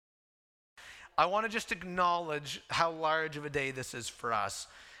I want to just acknowledge how large of a day this is for us.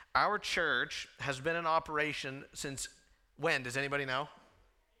 Our church has been in operation since when? Does anybody know?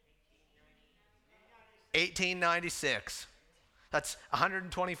 1896. That's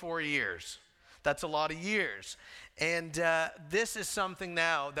 124 years. That's a lot of years. And this is something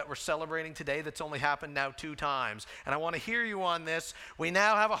now that we're celebrating today that's only happened now 2 times. And I want to hear you on this. We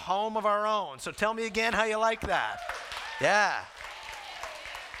now have a home of our own. So tell me again how you like that. Yeah.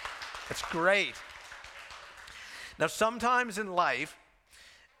 That's great. Now, sometimes in life,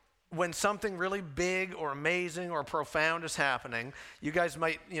 when something really big or amazing or profound is happening, you guys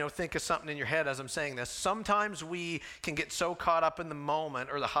might, think of something in your head as I'm saying this. Sometimes we can get so caught up in the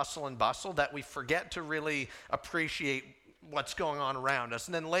moment or the hustle and bustle that we forget to really appreciate what's going on around us.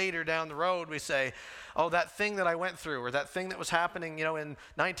 And then later down the road, we say, oh, that thing that I went through or that thing that was happening, in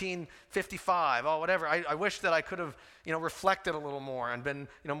 1955, oh, whatever. I wish that I could have, reflected a little more and been,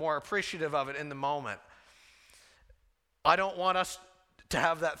 more appreciative of it in the moment. I don't want us to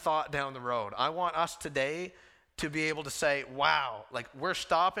have that thought down the road. I want us today to be able to say, wow, like we're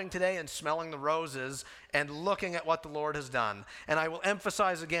stopping today and smelling the roses and looking at what the Lord has done. And I will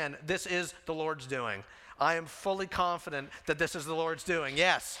emphasize again, this is the Lord's doing. I am fully confident that this is the Lord's doing.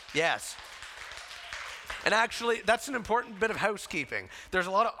 Yes, yes. And actually, that's an important bit of housekeeping. There's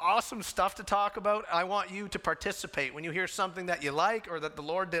a lot of awesome stuff to talk about. I want you to participate. When you hear something that you like or that the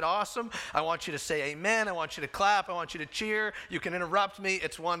Lord did awesome, I want you to say amen. I want you to clap. I want you to cheer. You can interrupt me.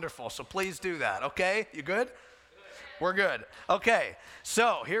 It's wonderful. So please do that, okay? You good? We're good. Okay,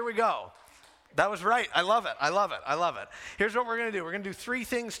 so here we go. That was right. I love it. I love it. I love it. Here's what we're going to do. We're going to do 3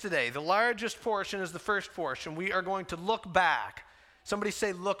 things today. The largest portion is the first portion. We are going to look back. Somebody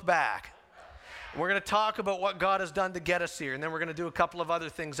say look back. We're going to talk about what God has done to get us here, and then we're going to do a couple of other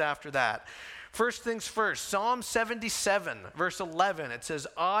things after that. First things first, Psalm 77, verse 11, it says,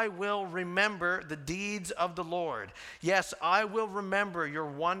 I will remember the deeds of the Lord. Yes, I will remember your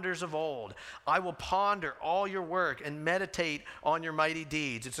wonders of old. I will ponder all your work and meditate on your mighty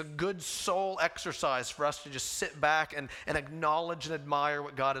deeds. It's a good soul exercise for us to just sit back and acknowledge and admire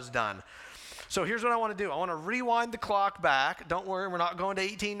what God has done. So here's what I want to do. I want to rewind the clock back. Don't worry, we're not going to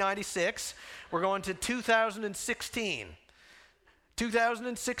 1896. We're going to 2016.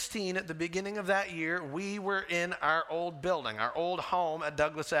 2016, at the beginning of that year, we were in our old building, our old home at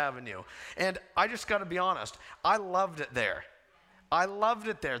Douglas Avenue. And I just got to be honest, I loved it there. I loved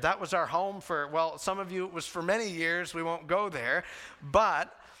it there. That was our home for, well, some of you, it was for many years. We won't go there.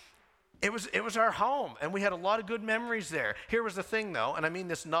 But it was our home, and we had a lot of good memories there. Here was the thing, though, and I mean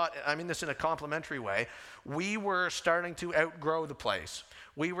this in a complimentary way. We were starting to outgrow the place.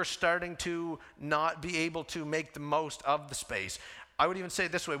 We were starting to not be able to make the most of the space. I would even say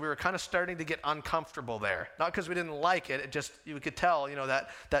it this way, we were kind of starting to get uncomfortable there. Not because we didn't like it, it just, you could tell,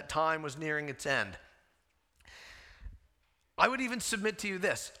 that time was nearing its end. I would even submit to you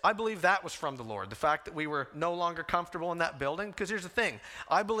this. I believe that was from the Lord, the fact that we were no longer comfortable in that building. Because here's the thing.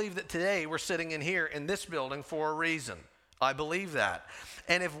 I believe that today we're sitting in here in this building for a reason. I believe that.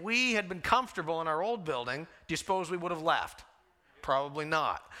 And if we had been comfortable in our old building, do you suppose we would have left? Probably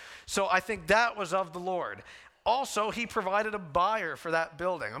not. So I think that was of the Lord. Also, he provided a buyer for that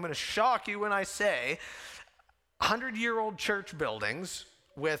building. I'm going to shock you when I say 100-year-old church buildings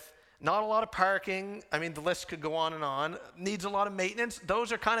with not a lot of parking. I mean, the list could go on, needs a lot of maintenance.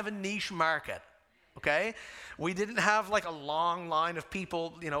 Those are kind of a niche market, okay? We didn't have like a long line of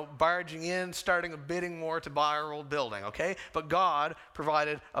people, barging in, starting a bidding war to buy our old building, okay? But God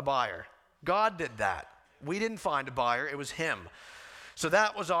provided a buyer. God did that. We didn't find a buyer. It was him. So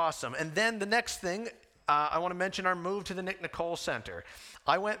that was awesome. And then the next thing, I want to mention our move to the Nick Nicole Center.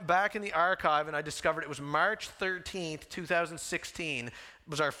 I went back in the archive and I discovered it was March 13th, 2016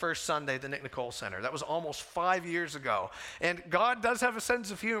 was our first Sunday at the Nick Nicole Center. That was almost 5 years ago. And God does have a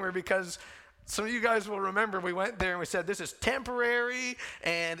sense of humor because some of you guys will remember we went there and we said, this is temporary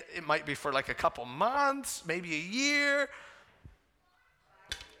and it might be for like a couple months, maybe a year.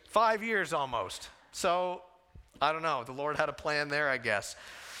 5 years almost. So I don't know. The Lord had a plan there, I guess.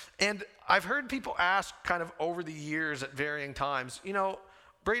 And I've heard people ask kind of over the years at varying times,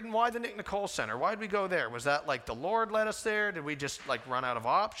 Braden, why the Nick Nicole Center? Why did we go there? Was that like the Lord led us there? Did we just like run out of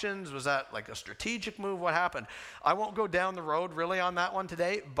options? Was that like a strategic move? What happened? I won't go down the road really on that one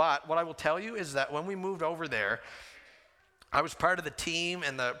today, but what I will tell you is that when we moved over there, I was part of the team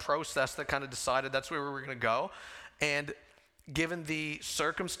and the process that kind of decided that's where we were going to go. And given the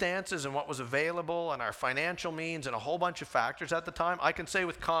circumstances and what was available and our financial means and a whole bunch of factors at the time, I can say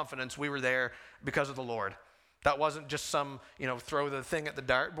with confidence we were there because of the Lord. That wasn't just some, throw the thing at the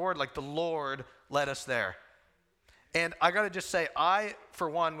dartboard. Like the Lord led us there. And I got to just say, I, for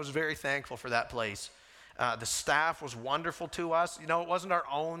one, was very thankful for that place. The staff was wonderful to us. You know, it wasn't our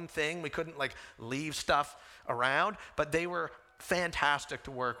own thing. We couldn't like leave stuff around, but they were fantastic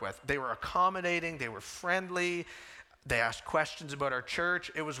to work with. They were accommodating. They were friendly. They asked questions about our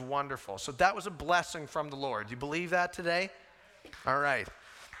church. It was wonderful. So that was a blessing from the Lord. Do you believe that today? All right.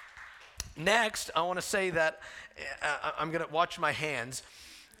 Next, I want to say that I'm going to watch my hands.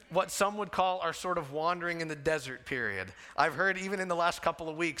 What some would call our sort of wandering in the desert period. I've heard even in the last couple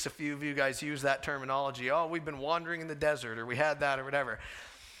of weeks, a few of you guys use that terminology. Oh, we've been wandering in the desert, or we had that, or whatever.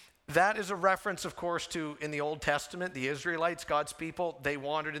 That is a reference, of course, to in the Old Testament, the Israelites, God's people, they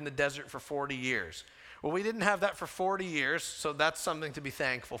wandered in the desert for 40 years. Well, we didn't have that for 40 years, so that's something to be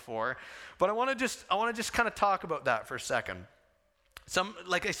thankful for. But I want to just kind of talk about that for a second.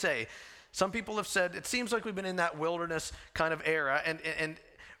 Like I say, some people have said it seems like we've been in that wilderness kind of era, and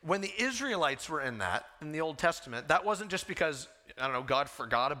when the Israelites were in the Old Testament, that wasn't just because, I don't know, God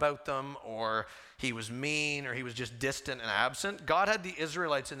forgot about them or he was mean or he was just distant and absent. God had the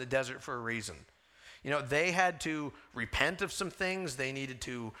Israelites in the desert for a reason. You know, they had to repent of some things. They needed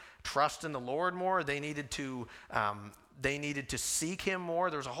to trust in the Lord more. They needed to seek him more.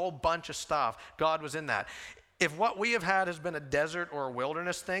 There was a whole bunch of stuff. God was in that. If what we have had has been a desert or a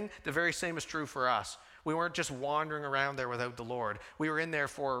wilderness thing, the very same is true for us. We weren't just wandering around there without the Lord. We were in there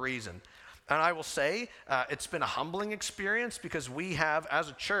for a reason. And I will say it's been a humbling experience because we have, as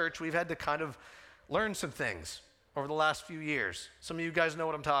a church, we've had to kind of learn some things over the last few years. Some of you guys know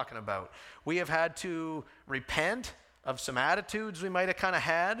what I'm talking about. We have had to repent of some attitudes we might have kind of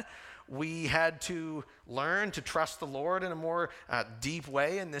had. We had to learn to trust the Lord in a more deep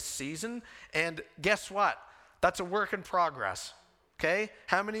way in this season. And guess what? That's a work in progress. Okay?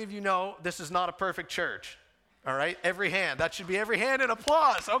 How many of you know this is not a perfect church? All right? Every hand. That should be every hand and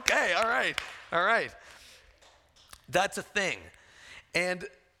applause. Okay, all right. All right. That's a thing. And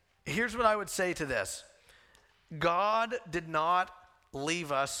here's what I would say to this. God did not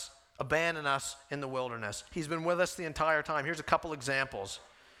leave us, abandon us in the wilderness. He's been with us the entire time. Here's a couple examples.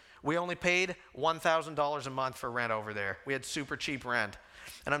 We only paid $1,000 a month for rent over there. We had super cheap rent.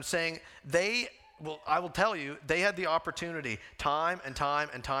 And I'm saying I will tell you, they had the opportunity time and time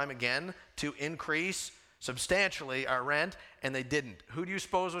and time again to increase substantially our rent, and they didn't. Who do you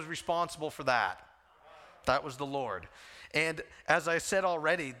suppose was responsible for that? That was the Lord. And as I said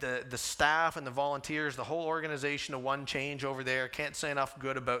already, the staff and the volunteers, the whole organization of One Change over there, can't say enough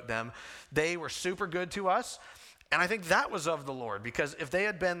good about them. They were super good to us, and I think that was of the Lord, because if they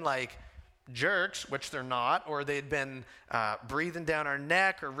had been like jerks, which they're not, or they'd been breathing down our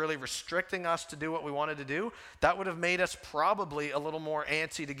neck or really restricting us to do what we wanted to do, that would have made us probably a little more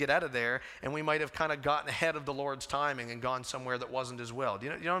antsy to get out of there, and we might have kind of gotten ahead of the Lord's timing and gone somewhere that wasn't his will. You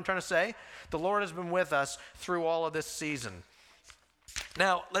know what I'm trying to say? The Lord has been with us through all of this season.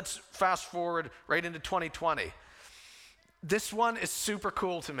 Now, let's fast forward right into 2020. This one is super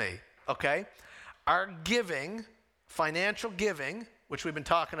cool to me, okay? Our giving, financial giving, which we've been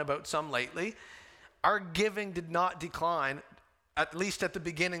talking about some lately, our giving did not decline, at least at the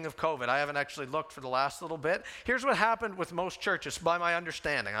beginning of COVID. I haven't actually looked for the last little bit. Here's what happened with most churches, by my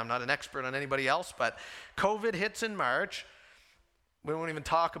understanding. I'm not an expert on anybody else, but COVID hits in March. We won't even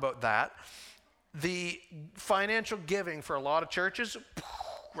talk about that. The financial giving for a lot of churches,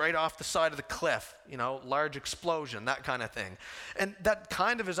 right off the side of the cliff, large explosion, that kind of thing. And that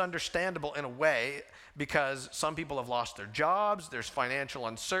kind of is understandable in a way, because some people have lost their jobs, there's financial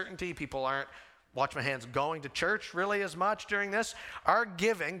uncertainty, people aren't, watch my hands, going to church really as much during this. Our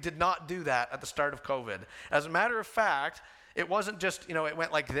giving did not do that at the start of COVID. As a matter of fact, it wasn't just, it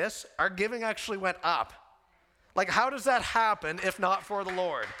went like this. Our giving actually went up. Like, how does that happen if not for the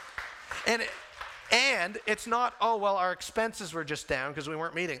Lord? And it's not, our expenses were just down because we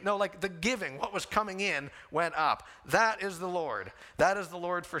weren't meeting. No, like the giving, what was coming in, went up. That is the Lord. That is the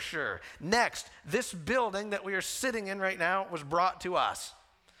Lord for sure. Next, this building that we are sitting in right now was brought to us.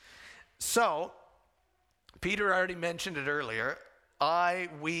 So, Peter already mentioned it earlier.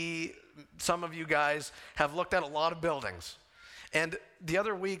 Some of you guys have looked at a lot of buildings. And the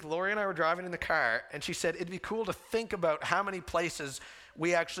other week, Lori and I were driving in the car, and she said, it'd be cool to think about how many places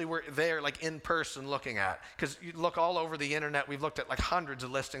we actually were there, like in person, looking at. Because you look all over the internet. We've looked at like hundreds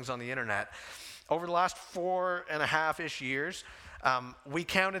of listings on the internet. Over the last 4.5-ish years, we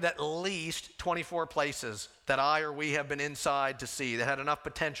counted at least 24 places that we have been inside to see that had enough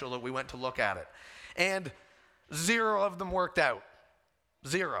potential that we went to look at it. And 0 of them worked out.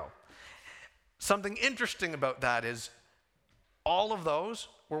 0. Something interesting about that is all of those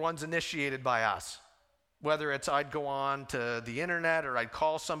were ones initiated by us. Whether it's I'd go on to the internet or I'd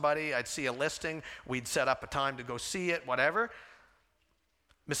call somebody, I'd see a listing, we'd set up a time to go see it, whatever.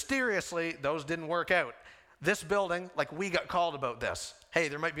 Mysteriously, those didn't work out. This building, like we got called about this. Hey,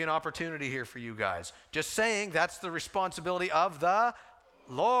 there might be an opportunity here for you guys. Just saying, that's the responsibility of the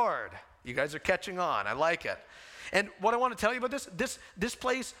Lord. You guys are catching on. I like it. And what I want to tell you about this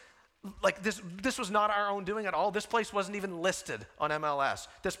place, like this was not our own doing at all. This place wasn't even listed on MLS.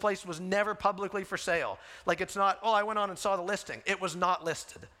 This place was never publicly for sale. Like it's not, I went on and saw the listing. It was not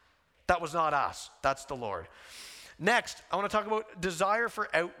listed. That was not us. That's the Lord. Next, I want to talk about desire for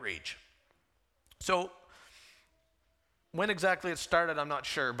outreach. So when exactly it started, I'm not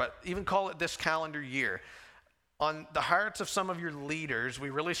sure, but even call it this calendar year. On the hearts of some of your leaders,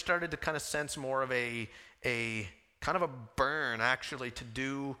 we really started to kind of sense more of a kind of a burn actually to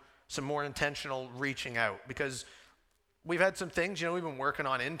do some more intentional reaching out, because we've had some things, we've been working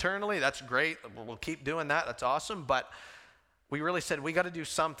on internally. That's great. We'll keep doing that. That's awesome. But we really said, we got to do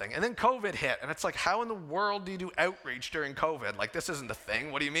something. And then COVID hit. And it's like, how in the world do you do outreach during COVID? Like, this isn't a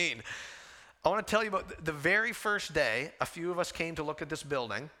thing. What do you mean? I want to tell you about the very first day, a few of us came to look at this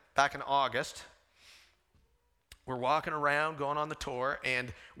building back in August. We're walking around, going on the tour,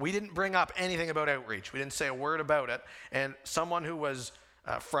 and we didn't bring up anything about outreach. We didn't say a word about it. And someone who was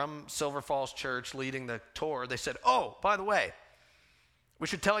from Silver Falls Church leading the tour, they said, by the way, we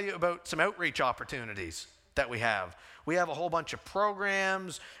should tell you about some outreach opportunities that we have. We have a whole bunch of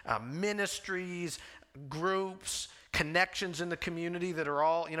programs, ministries, groups, connections in the community that are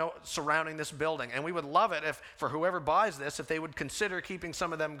all, surrounding this building. And we would love it if, for whoever buys this, if they would consider keeping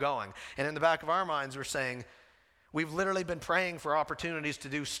some of them going. And in the back of our minds, we're saying, we've literally been praying for opportunities to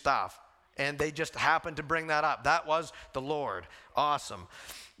do stuff. And they just happened to bring that up. That was the Lord. Awesome.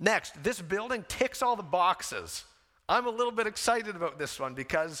 Next, this building ticks all the boxes. I'm a little bit excited about this one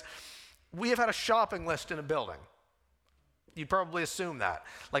because we have had a shopping list in a building. You probably assume that.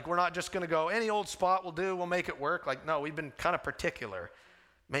 Like, we're not just going to go, any old spot will do, we'll make it work. Like, no, we've been kind of particular.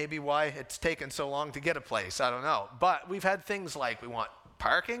 Maybe why it's taken so long to get a place, I don't know. But we've had things like, we want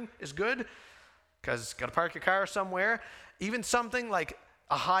parking is good, because got to park your car somewhere. Even something like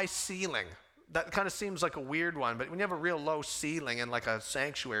a high ceiling. That kind of seems like a weird one, but when you have a real low ceiling in like a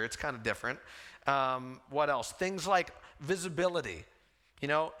sanctuary, it's kind of different. What else? Things like visibility.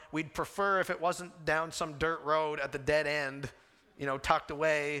 We'd prefer if it wasn't down some dirt road at the dead end, tucked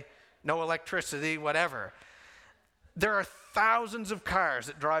away, no electricity, whatever. There are thousands of cars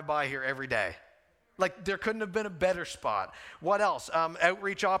that drive by here every day. Like, there couldn't have been a better spot. What else?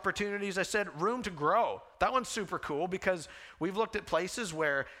 Outreach opportunities, I said, room to grow. That one's super cool because we've looked at places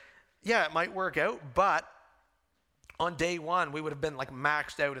where, it might work out, but on day one, we would have been like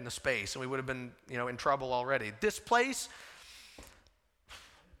maxed out in the space and we would have been, in trouble already. This place,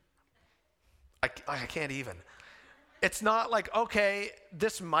 I can't even. It's not like, okay,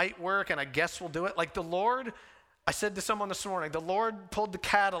 this might work and I guess we'll do it. Like the Lord, I said to someone this morning, the Lord pulled the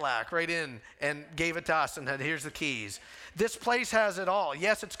Cadillac right in and gave it to us and said, here's the keys. This place has it all.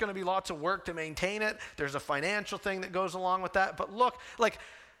 Yes, it's going to be lots of work to maintain it. There's a financial thing that goes along with that. But look,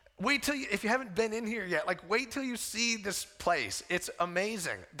 wait till if you haven't been in here yet, wait till you see this place. It's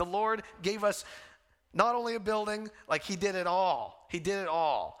amazing. The Lord gave us not only a building, he did it all. He did it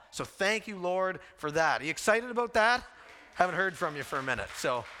all. So thank you, Lord, for that. Are you excited about that? Haven't heard from you for a minute.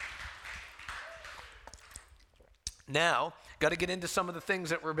 So now, got to get into some of the things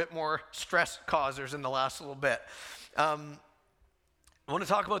that were a bit more stress causers in the last little bit. I want to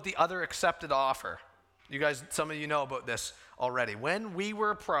talk about the other accepted offer. You guys, some of you know about this already. When we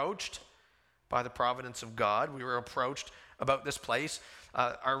were approached by the providence of God, we were approached about this place.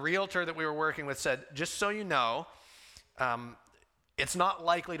 Our realtor that we were working with said, just so you know, it's not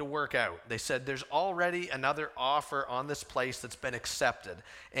likely to work out. They said there's already another offer on this place that's been accepted.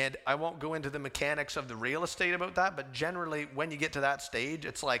 And I won't go into the mechanics of the real estate about that, but generally when you get to that stage,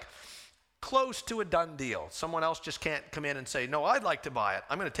 it's like close to a done deal. Someone else just can't come in and say, no, I'd like to buy it.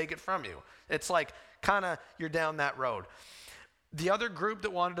 I'm going to take it from you. It's like kind of you're down that road. The other group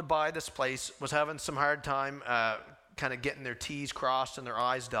that wanted to buy this place was having some hard time kind of getting their T's crossed and their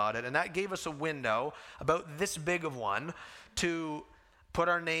I's dotted. And that gave us a window about this big of one to put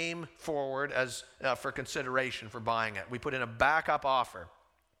our name forward as for consideration for buying it. We put in a backup offer.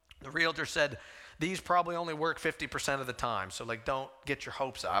 The realtor said, these probably only work 50% of the time, so don't get your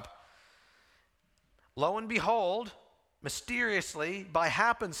hopes up. Lo and behold, mysteriously, by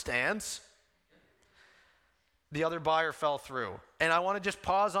happenstance, the other buyer fell through. And I want to just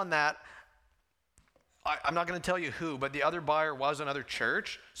pause on that. I'm not going to tell you who, but the other buyer was another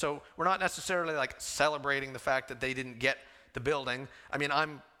church. So we're not necessarily celebrating the fact that they didn't get the building. I mean,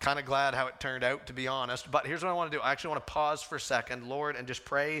 I'm kind of glad how it turned out, to be honest. But here's what I want to do. I actually want to pause for a second, Lord, and just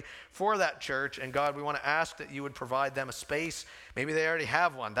pray for that church. And God, we want to ask that you would provide them a space. Maybe they already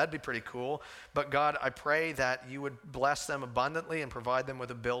have one. That'd be pretty cool. But God, I pray that you would bless them abundantly and provide them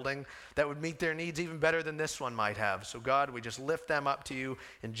with a building that would meet their needs even better than this one might have. So God, we just lift them up to you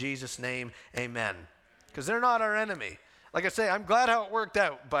in Jesus' name. Amen. Because they're not our enemy. Like I say, I'm glad how it worked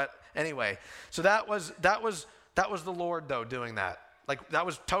out. But anyway, so that was the Lord, though, doing that. Like, that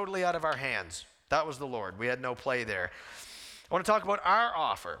was totally out of our hands. That was the Lord. We had no play there. I want to talk about our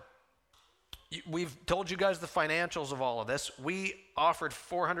offer. We've told you guys the financials of all of this. We offered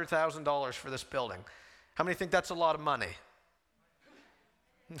 $400,000 for this building. How many think that's a lot of money?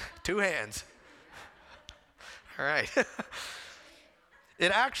 2 hands. All right.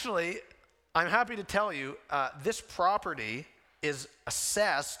 It actually, I'm happy to tell you, this property is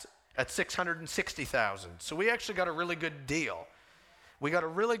assessed at $660,000. So we actually got a really good deal. We got a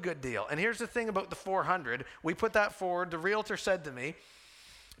really good deal. And here's the thing about the 400. We put that forward. The realtor said to me,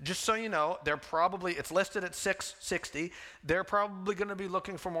 just so you know, it's listed at 660. They're probably going to be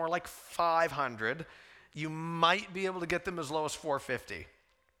looking for more like 500. You might be able to get them as low as 450.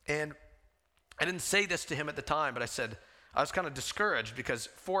 And I didn't say this to him at the time, but I said, I was kind of discouraged because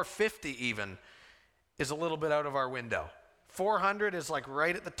 450 even is a little bit out of our window. 400 is like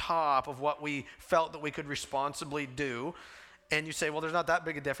right at the top of what we felt that we could responsibly do. And you say, well, there's not that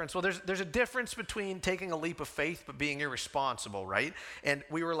big a difference. Well, there's a difference between taking a leap of faith but being irresponsible, right? And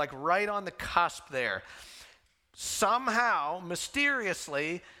we were like right on the cusp there. Somehow,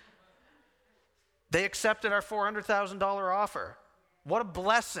 mysteriously, they accepted our $400,000 offer. What a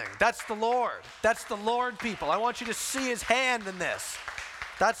blessing. That's the Lord. That's the Lord, people. I want you to see his hand in this.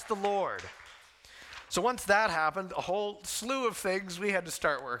 That's the Lord. So once that happened, a whole slew of things we had to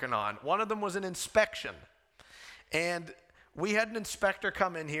start working on. One of them was an inspection. And we had an inspector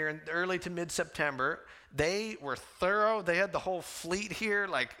come in here in early to mid-September. They were thorough. They had the whole fleet here.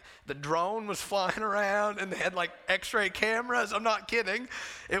 Like, the drone was flying around, and they had, like, x-ray cameras. I'm not kidding.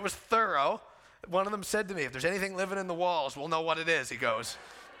 It was thorough. One of them said to me, if there's anything living in the walls, we'll know what it is, he goes.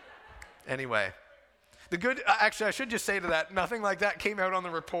 Anyway. Actually, I should just say to that, nothing like that came out on the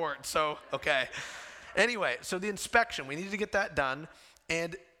report, so, okay. Anyway, so the inspection, we needed to get that done,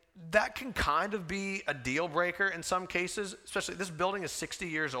 and that can kind of be a deal breaker in some cases, especially this building is 60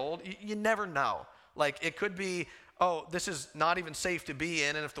 years old. You never know. Like, it could be, oh, this is not even safe to be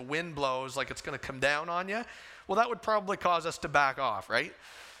in, and if the wind blows, like, it's going to come down on you. Well, that would probably cause us to back off, right?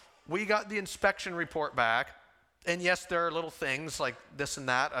 We got the inspection report back, and yes, there are little things like this and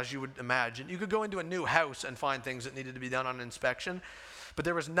that, as you would imagine. You could go into a new house and find things that needed to be done on an inspection, but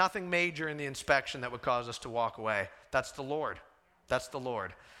there was nothing major in the inspection that would cause us to walk away. That's the Lord. That's the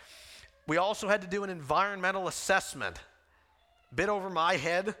Lord. We also had to do an environmental assessment. Bit over my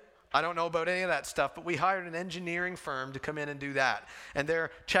head. I don't know about any of that stuff, but we hired an engineering firm to come in and do that. And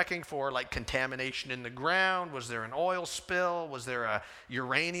they're checking for like contamination in the ground. Was there an oil spill? Was there a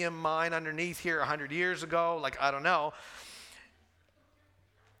uranium mine underneath here 100 years ago? Like, I don't know.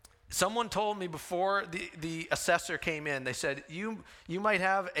 Someone told me before the assessor came in, they said, you might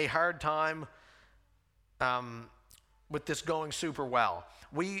have a hard time with this going super well.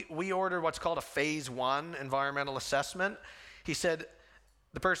 We ordered what's called a phase 1 environmental assessment.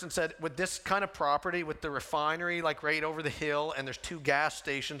 The person said, with this kind of property, with the refinery like right over the hill, and there's 2 gas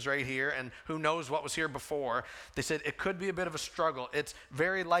stations right here, and who knows what was here before, they said it could be a bit of a struggle. It's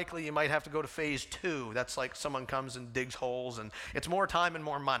very likely you might have to go to phase 2. That's like someone comes and digs holes, and it's more time and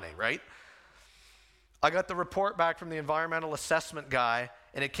more money, right? I got the report back from the environmental assessment guy,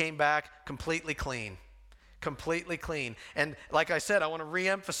 and it came back completely clean. Completely clean. And like I said, I want to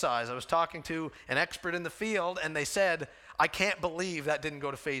re-emphasize, I was talking to an expert in the field, and they said, I can't believe that didn't go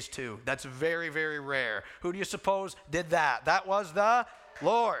to phase 2. That's very, very rare. Who do you suppose did that? That was the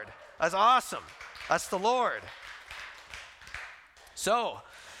Lord. That's awesome. That's the Lord. So,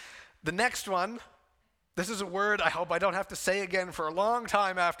 the next one, this is a word I hope I don't have to say again for a long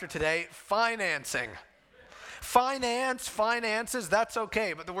time after today, financing. Finances, that's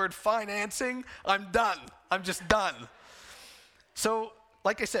okay, but the word financing, I'm done. I'm just done. So,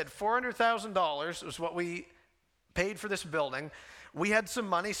 like I said, $400,000 was what we paid for this building. We had some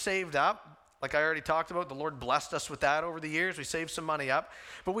money saved up. Like I already talked about, the Lord blessed us with that over the years. We saved some money up.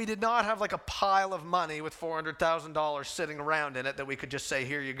 But we did not have like a pile of money with $400,000 sitting around in it that we could just say,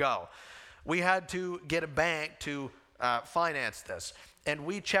 here you go. We had to get a bank to finance this. And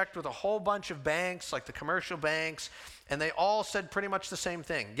we checked with a whole bunch of banks, like the commercial banks, and they all said pretty much the same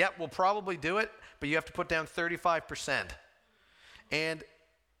thing. Yep, we'll probably do it, but you have to put down 35%. And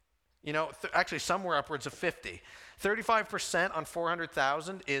Actually somewhere upwards of 50. 35% on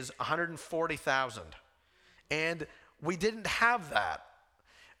 400,000 is 140,000. And we didn't have that.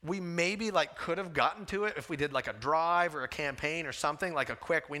 We maybe could have gotten to it if we did a drive or a campaign or something, like a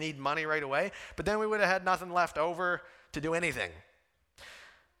quick, we need money right away, but then we would have had nothing left over to do anything.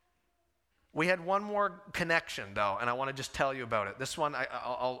 We had one more connection though, and I want to just tell you about it. This one,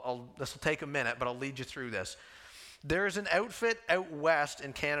 this will take a minute, but I'll lead you through this. There's an outfit out west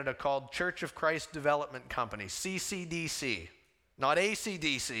in Canada called Church of Christ Development Company, CCDC. Not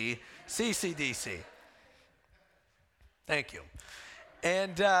ACDC, CCDC. Thank you.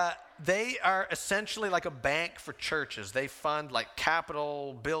 And they are essentially like a bank for churches. They fund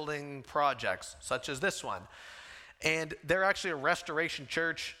capital building projects, such as this one. And they're actually a restoration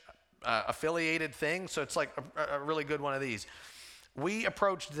church affiliated thing, so it's a really good one of these. We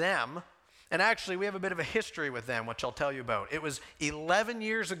approached them, and actually we have a bit of a history with them, which I'll tell you about. It was 11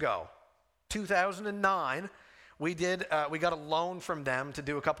 years ago, 2009, we got a loan from them to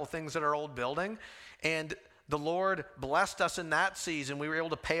do a couple things at our old building, and the Lord blessed us in that season. We were able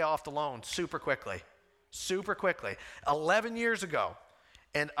to pay off the loan super quickly. 11 years ago.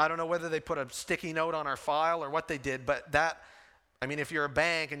 And I don't know whether they put a sticky note on our file or what they did, but if you're a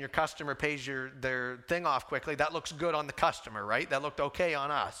bank and your customer pays their thing off quickly, that looks good on the customer, right? That looked okay on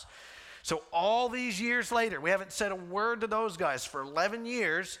us. So all these years later, we haven't said a word to those guys for 11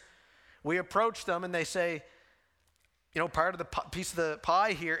 years. We approached them and they say, part of the piece of the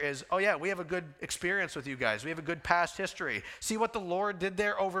pie here is, oh yeah, we have a good experience with you guys. We have a good past history. See what the Lord did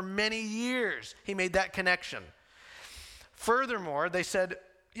there over many years. He made that connection. Furthermore, they said,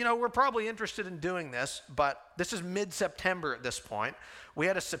 we're probably interested in doing this, but this is mid-September at this point. We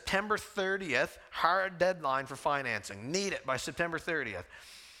had a September 30th hard deadline for financing. Need it by September 30th.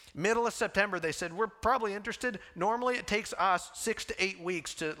 Middle of September, they said, we're probably interested. Normally it takes us 6 to 8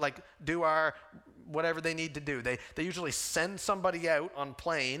 weeks to do our whatever they need to do. They usually send somebody out on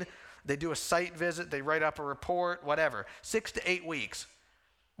plane. They do a site visit. They write up a report, whatever. 6 to 8 weeks.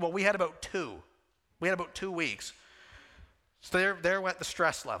 Well, we had about 2. We had about 2 weeks. So there went the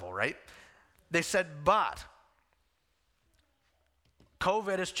stress level, right? They said, but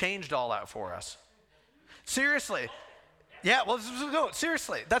COVID has changed all that for us. Seriously. Yeah, well, no,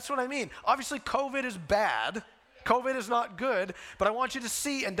 seriously. That's what I mean. Obviously, COVID is bad. COVID is not good. But I want you to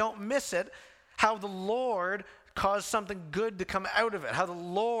see, and don't miss it, how the Lord caused something good to come out of it, how the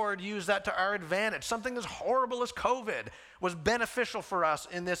Lord used that to our advantage. Something as horrible as COVID was beneficial for us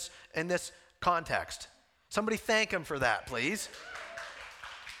in this context. Somebody thank him for that, please.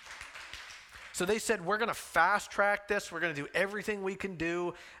 So they said, we're going to fast track this. We're going to do everything we can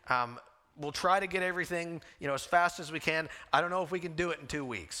do. We'll try to get everything, as fast as we can. I don't know if we can do it in 2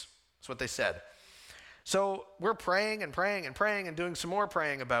 weeks. That's what they said. So we're praying and praying and praying and doing some more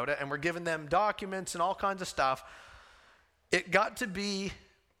praying about it, and we're giving them documents and all kinds of stuff. It got to be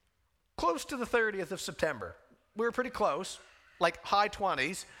close to the 30th of September. We were pretty close, high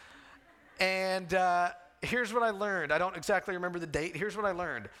 20s. And here's what I learned. I don't exactly remember the date. Here's what I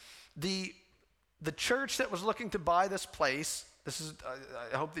learned. The church that was looking to buy this place,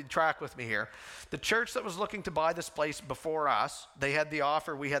 I hope you track with me here. The church that was looking to buy this place before us, they had the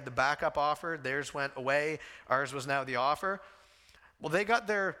offer. We had the backup offer. Theirs went away. Ours was now the offer. Well, they got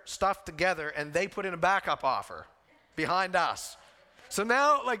their stuff together and they put in a backup offer behind us. So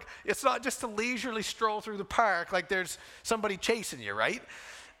now, it's not just a leisurely stroll through the park, there's somebody chasing you, right?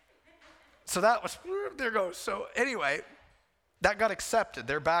 So that was, there goes. So anyway, that got accepted,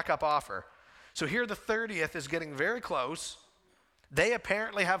 their backup offer. So here the 30th is getting very close. They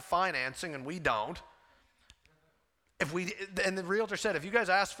apparently have financing and we don't. And the realtor said, if you guys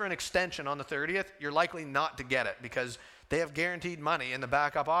ask for an extension on the 30th, you're likely not to get it because they have guaranteed money in the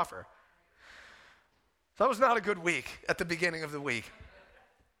backup offer. So that was not a good week at the beginning of the week.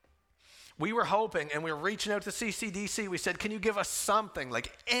 We were hoping, and we were reaching out to CCDC. We said, can you give us something,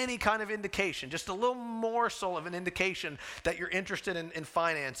 any kind of indication, just a little morsel of an indication that you're interested in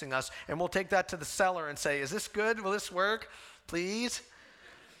financing us, and we'll take that to the seller and say, is this good? Will this work? Please?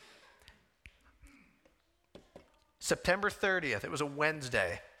 September 30th, it was a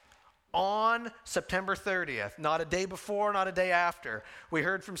Wednesday. On September 30th, not a day before, not a day after, we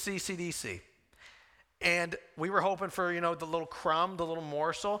heard from CCDC. And we were hoping for, the little crumb, the little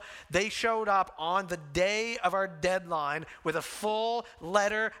morsel. They showed up on the day of our deadline with a full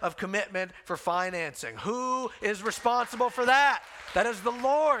letter of commitment for financing. Who is responsible for that? That is the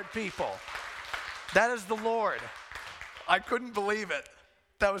Lord, people. That is the Lord. I couldn't believe it.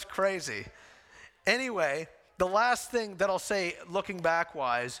 That was crazy. Anyway, the last thing that I'll say, looking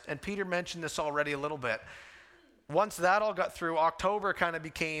back-wise, and Peter mentioned this already a little bit, once that all got through, October kind of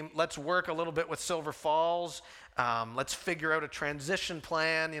became, let's work a little bit with Silver Falls. Let's figure out a transition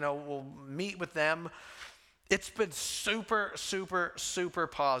plan. We'll meet with them. It's been super, super, super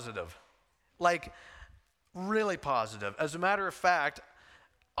positive. Like, really positive. As a matter of fact,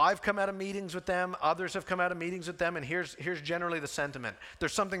 I've come out of meetings with them. Others have come out of meetings with them. And here's generally the sentiment.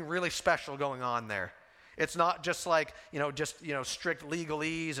 There's something really special going on there. It's not just like, strict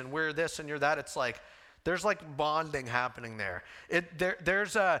legalese and we're this and you're that. It's like, there's like bonding happening there.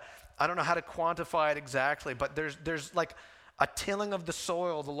 There's I don't know how to quantify it exactly, but there's like a tilling of the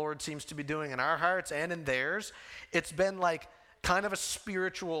soil the Lord seems to be doing in our hearts and in theirs. It's been like kind of a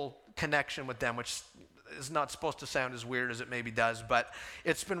spiritual connection with them, which is not supposed to sound as weird as it maybe does, but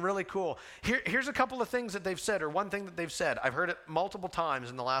it's been really cool. Here's a couple of things that they've said, or one thing that they've said. I've heard it multiple times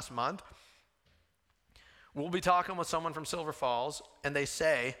in the last month. We'll be talking with someone from Silver Falls, and they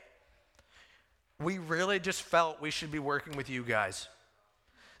say, we really just felt we should be working with you guys.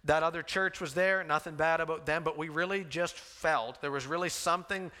 That other church was there, nothing bad about them, but we really just felt there was really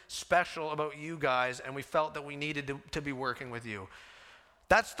something special about you guys, and we felt that we needed to be working with you.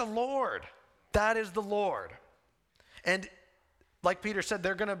 That's the Lord. That is the Lord. And like Peter said,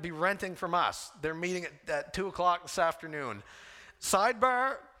 they're going to be renting from us. They're meeting at 2 o'clock this afternoon.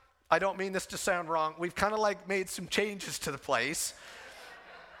 Sidebar, I don't mean this to sound wrong. We've kind of like made some changes to the place.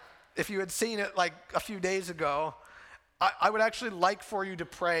 If you had seen it like a few days ago, I would actually like for you to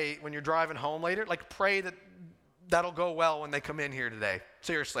pray when you're driving home later. Like pray that'll go well when they come in here today.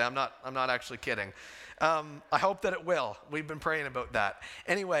 Seriously, I'm not actually kidding. I hope that it will. We've been praying about that.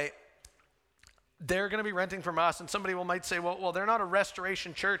 Anyway, they're going to be renting from us, and somebody might say, well, they're not a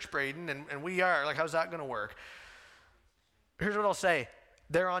restoration church, Braden, and we are. Like, how's that going to work? Here's what I'll say.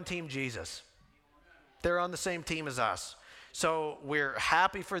 They're on Team Jesus. They're on the same team as us. So we're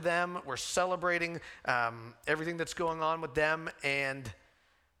happy for them. We're celebrating everything that's going on with them, and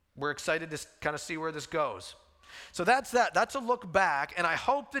we're excited to kind of see where this goes. So that's that. That's a look back, and I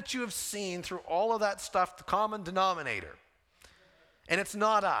hope that you have seen through all of that stuff the common denominator. And it's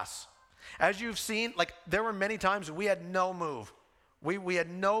not us. As you've seen, like there were many times we had no move. We had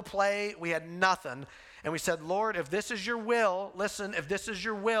no play. We had nothing. And we said, Lord, if this is your will, listen, if this is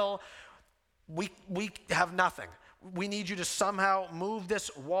your will, we have nothing. We need you to somehow move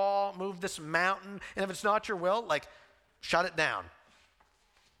this wall, move this mountain. And if it's not your will, like, shut it down.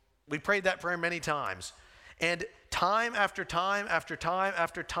 We prayed that prayer many times. And time after time after time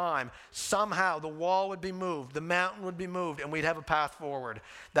after time, somehow the wall would be moved, the mountain would be moved, and we'd have a path forward.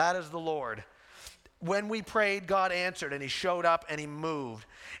 That is the Lord. When we prayed, God answered, and he showed up, and he moved.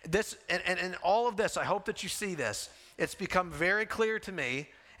 This and all of this, I hope that you see this. It's become very clear to me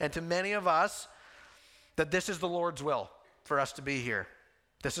and to many of us that this is the Lord's will for us to be here.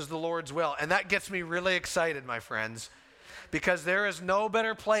 This is the Lord's will. And that gets me really excited, my friends, because there is no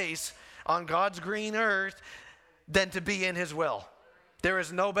better place on God's green earth than to be in his will. There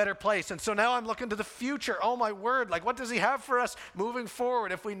is no better place. And so now I'm looking to the future. Oh my word, like what does he have for us moving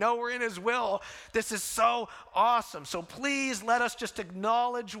forward? If we know we're in his will, this is so awesome. So please let us just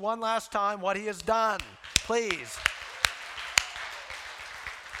acknowledge one last time what he has done. Please.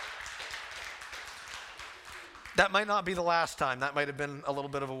 That might not be the last time. That might have been a little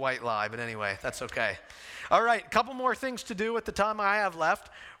bit of a white lie, but anyway, that's okay. All right, a couple more things to do with the time I have left.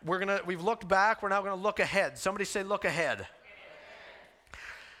 We've looked back. We're now going to look ahead. Somebody say, look ahead.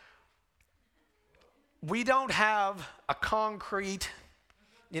 We don't have a concrete,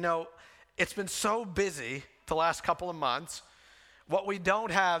 it's been so busy the last couple of months. What we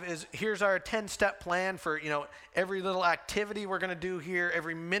don't have is, here's our 10-step plan for, every little activity we're going to do here,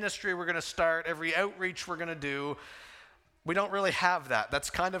 every ministry we're going to start, every outreach we're going to do. We don't really have that. That's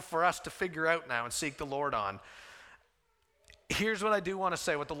kind of for us to figure out now and seek the Lord on. Here's what I do want to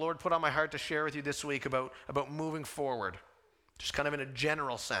say, what the Lord put on my heart to share with you this week about moving forward, just kind of in a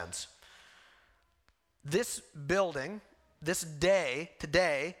general sense. This building, this day,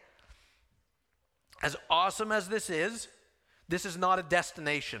 today, as awesome as this is not a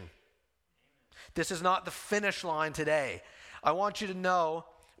destination. This is not the finish line today. I want you to know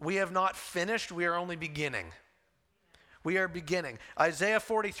we have not finished, we are only beginning. We are beginning. Isaiah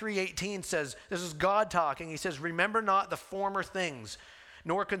 43:18 says, this is God talking, he says, remember not the former things,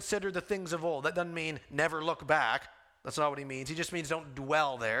 nor consider the things of old. That doesn't mean never look back. That's not what he means. He just means don't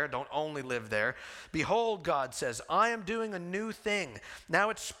dwell there, don't only live there. Behold, God says, I am doing a new thing.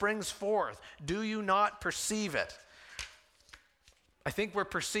 Now it springs forth. Do you not perceive it? I think we're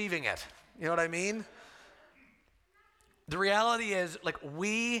perceiving it. You know what I mean? The reality is,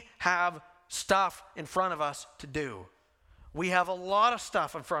 we have stuff in front of us to do. We have a lot of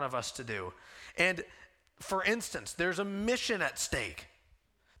stuff in front of us to do. And For instance, there's a mission at stake.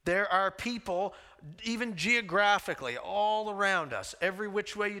 There are people, even geographically, all around us. Every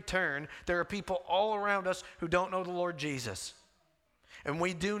which way you turn, there are people all around us who don't know the Lord Jesus. And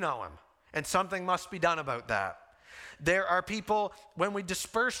we do know him. And something must be done about that. There are people, when we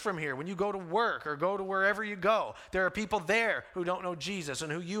disperse from here, when you go to work or go to wherever you go, there are people there who don't know Jesus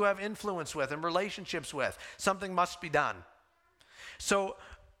and who you have influence with and relationships with. Something must be done. So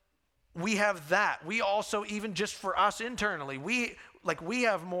we have that. We also, even just for us internally, we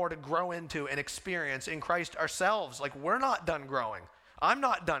have more to grow into and experience in Christ ourselves. Like, we're not done growing. I'm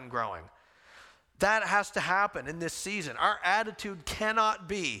not done growing. That has to happen in this season. Our attitude cannot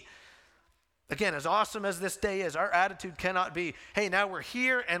be, again, as awesome as this day is, our attitude cannot be, hey, now we're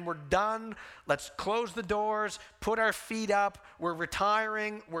here and we're done. Let's close the doors, put our feet up. We're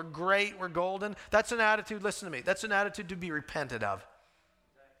retiring. We're great. We're golden. That's an attitude, listen to me, that's an attitude to be repented of.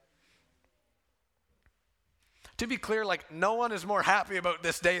 To be clear, like, no one is more happy about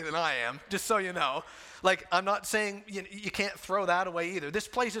this day than I am, just so you know. Like, I'm not saying you can't throw that away either. This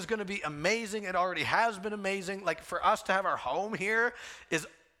place is going to be amazing. It already has been amazing. Like, for us to have our home here is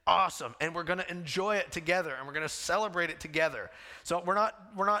awesome, and we're going to enjoy it together, and we're going to celebrate it together. So we're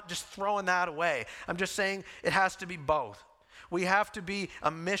not just throwing that away. I'm just saying it has to be both. We have to be a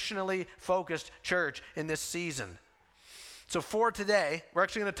missionally focused church in this season. So for today, we're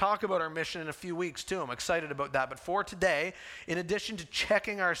actually going to talk about our mission in a few weeks too. I'm excited about that. But for today, in addition to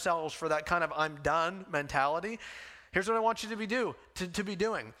checking ourselves for that kind of I'm done mentality, here's what I want you to be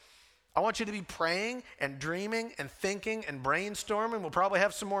doing. I want you to be praying and dreaming and thinking and brainstorming. We'll probably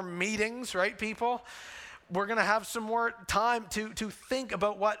have some more meetings, right, people? We're going to have some more time to think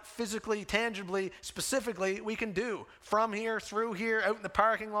about what physically, tangibly, specifically we can do from here, through here, out in the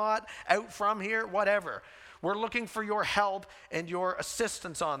parking lot, out from here, whatever. We're looking for your help and your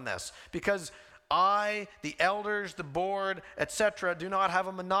assistance on this, because I, the elders, the board, etc., do not have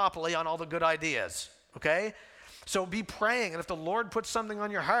a monopoly on all the good ideas, okay? So be praying, and if the Lord puts something on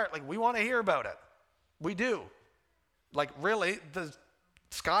your heart, like, we want to hear about it. We do. Like, really, the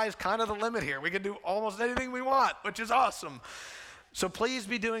sky's kind of the limit here. We can do almost anything we want, which is awesome. So please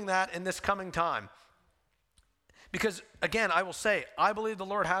be doing that in this coming time. Because, again, I will say, I believe the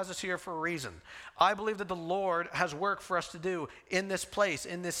Lord has us here for a reason. I believe that the Lord has work for us to do in this place,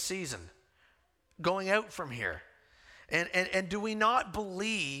 in this season, going out from here. And do we not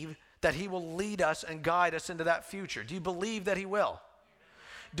believe that he will lead us and guide us into that future? Do you believe that he will?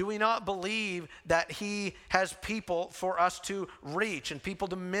 Do we not believe that he has people for us to reach and people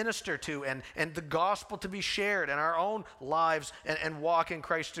to minister to and the gospel to be shared in our own lives and walk in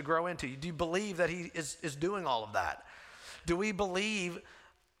Christ to grow into? Do you believe that he is doing all of that? Do we believe,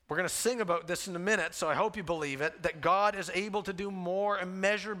 we're going to sing about this in a minute, so I hope you believe it, that God is able to do more,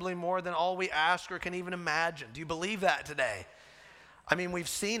 immeasurably more than all we ask or can even imagine? Do you believe that today? I mean, we've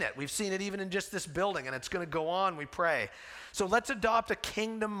seen it. We've seen it even in just this building, and it's going to go on, we pray. So let's adopt a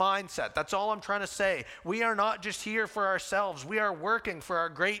kingdom mindset. That's all I'm trying to say. We are not just here for ourselves. We are working for our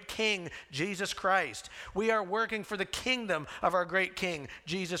great King, Jesus Christ. We are working for the kingdom of our great King,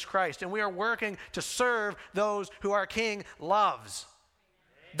 Jesus Christ. And we are working to serve those who our King loves.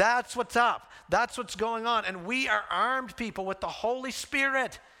 That's what's up. That's what's going on. And we are armed people with the Holy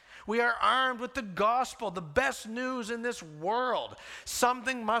Spirit. We are armed with the gospel, the best news in this world.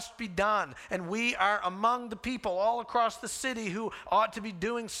 Something must be done, and we are among the people all across the city who ought to be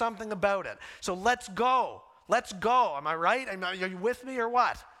doing something about it. So let's go. Let's go. Am I right? Are you with me or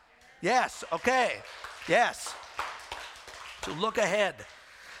what? Yes. Okay. Yes. So look ahead.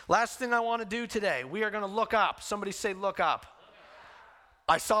 Last thing I want to do today, we are going to look up. Somebody say look up.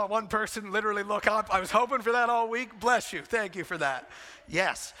 I saw one person literally look up. I was hoping for that all week. Bless you. Thank you for that.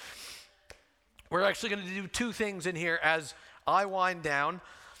 Yes. We're actually going to do two things in here as I wind down.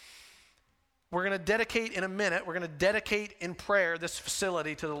 We're going to dedicate in a minute. We're going to dedicate in prayer this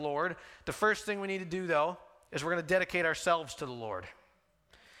facility to the Lord. The first thing we need to do, though, is we're going to dedicate ourselves to the Lord.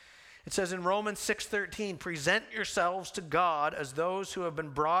 It says in Romans 6:13, present yourselves to God as those who have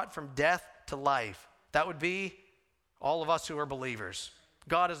been brought from death to life. That would be all of us who are believers.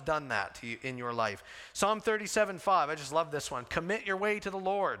 God has done that to you in your life. Psalm 37:5, I just love this one. Commit your way to the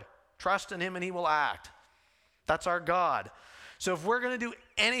Lord. Trust in him and he will act. That's our God. So if we're going to do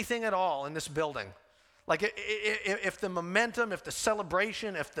anything at all in this building, like if the momentum, if the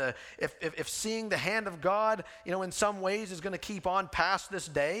celebration, if seeing the hand of God, in some ways is going to keep on past this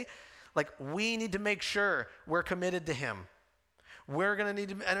day, like we need to make sure we're committed to him. We're going to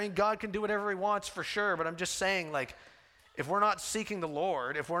need to, God can do whatever he wants for sure, but I'm just saying, like, if we're not seeking the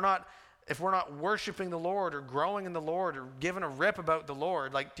Lord, if we're not worshiping the Lord or growing in the Lord or giving a rip about the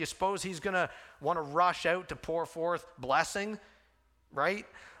Lord, like, do you suppose he's going to want to rush out to pour forth blessing, right?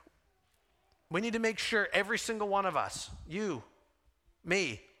 We need to make sure every single one of us, you,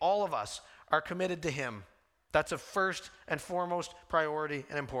 me, all of us, are committed to him. That's of first and foremost priority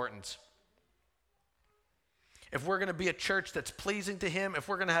and importance. If we're going to be a church that's pleasing to him, if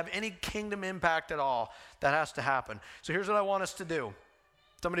we're going to have any kingdom impact at all, that has to happen. So here's what I want us to do.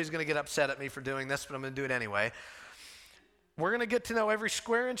 Somebody's going to get upset at me for doing this, but I'm going to do it anyway. We're going to get to know every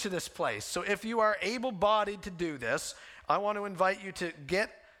square inch of this place. So if you are able-bodied to do this, I want to invite you to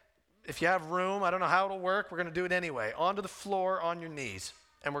get, if you have room, I don't know how it'll work, we're going to do it anyway, onto the floor on your knees,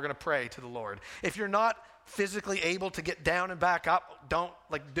 and we're going to pray to the Lord. If you're not physically able to get down and back up, don't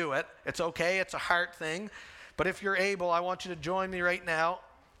do it. It's okay. It's a heart thing. But if you're able, I want you to join me right now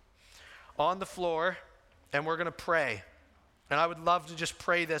on the floor, and we're going to pray. And I would love to just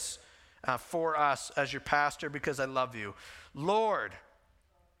pray this for us as your pastor because I love you. Lord,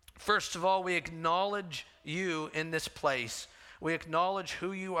 first of all, we acknowledge you in this place. We acknowledge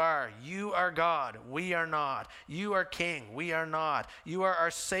who you are. You are God. We are not. You are King. We are not. You are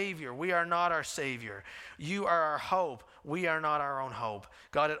our Savior. We are not our Savior. You are our hope. We are not our own hope.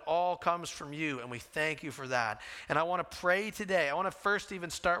 God, it all comes from you, and we thank you for that. And I want to pray today. I want to first even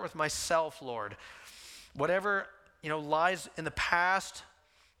start with myself, Lord. Whatever lies in the past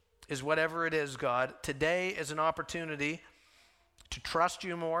is whatever it is, God. Today is an opportunity to trust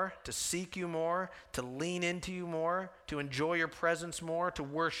you more, to seek you more, to lean into you more, to enjoy your presence more, to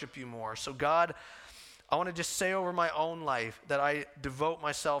worship you more. So God, I want to just say over my own life that I devote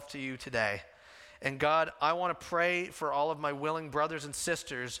myself to you today. And God, I want to pray for all of my willing brothers and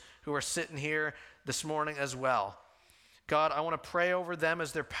sisters who are sitting here this morning as well. God, I want to pray over them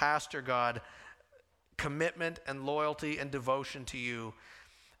as their pastor, God, commitment and loyalty and devotion to you.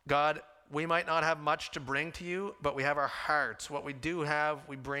 God, we might not have much to bring to you, but we have our hearts. What we do have,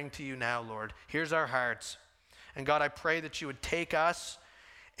 we bring to you now, Lord. Here's our hearts. And God, I pray that you would take us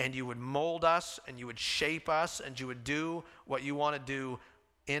and you would mold us and you would shape us and you would do what you want to do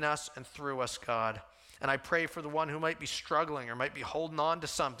in us and through us, God. And I pray for the one who might be struggling or might be holding on to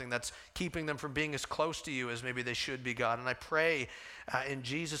something that's keeping them from being as close to you as maybe they should be, God. And I pray in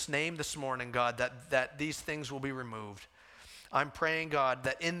Jesus' name this morning, God, that these things will be removed. I'm praying, God,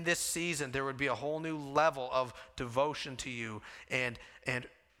 that in this season there would be a whole new level of devotion to you and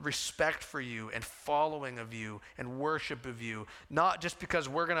respect for you and following of you and worship of you. Not just because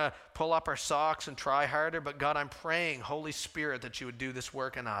we're going to pull up our socks and try harder, but God, I'm praying, Holy Spirit, that you would do this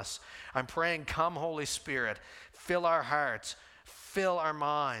work in us. I'm praying, come Holy Spirit, fill our hearts, fill our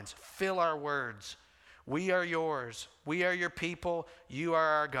minds, fill our words. We are yours. We are your people. You are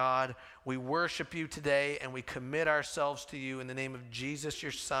our God. We worship you today and we commit ourselves to you in the name of Jesus,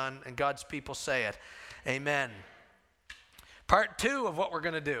 your Son, and God's people say it. Amen. Part 2 of what we're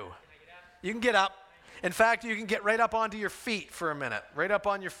going to do. You can get up. In fact, you can get right up onto your feet for a minute. Right up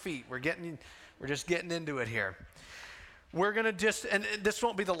on your feet. We're just getting into it here. We're going to and this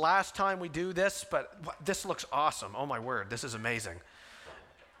won't be the last time we do this, but this looks awesome. Oh my word, this is amazing.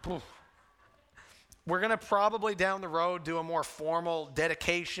 We're going to probably down the road do a more formal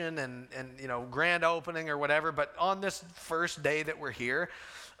dedication and grand opening or whatever, but on this first day that we're here,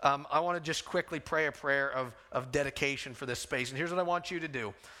 I want to just quickly pray a prayer of dedication for this space. And here's what I want you to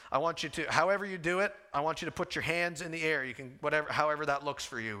do. I want you to, however you do it, I want you to put your hands in the air. You can, however that looks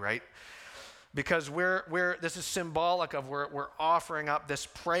for you, right? Because this is symbolic of we're offering up this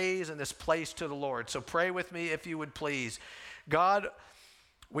praise and this place to the Lord. So pray with me if you would please. God,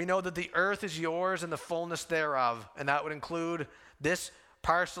 we know that the earth is yours and the fullness thereof, and that would include this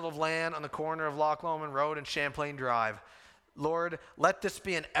parcel of land on the corner of Loch Lomond Road and Champlain Drive. Lord, let this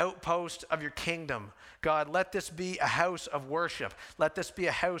be an outpost of your kingdom. God, let this be a house of worship. Let this be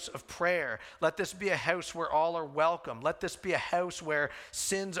a house of prayer. Let this be a house where all are welcome. Let this be a house where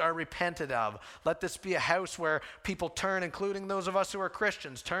sins are repented of. Let this be a house where people turn, including those of us who are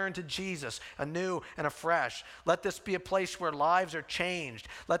Christians, turn to Jesus anew and afresh. Let this be a place where lives are changed.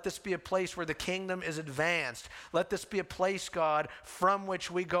 Let this be a place where the kingdom is advanced. Let this be a place, God, from which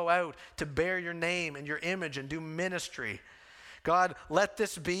we go out to bear your name and your image and do ministry. God, let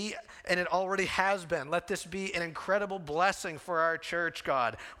this be, and it already has been, let this be an incredible blessing for our church,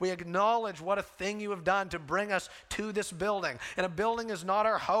 God. We acknowledge what a thing you have done to bring us to this building. And a building is not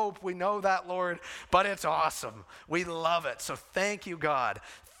our hope, we know that, Lord, but it's awesome. We love it. So thank you, God.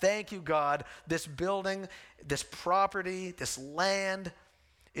 Thank you, God. This building, this property, this land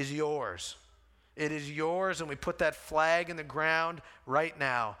is yours. It is yours, and we put that flag in the ground right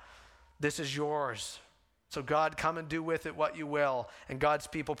now. This is yours. So God, come and do with it what you will. And God's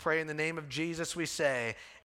people pray in the name of Jesus, we say,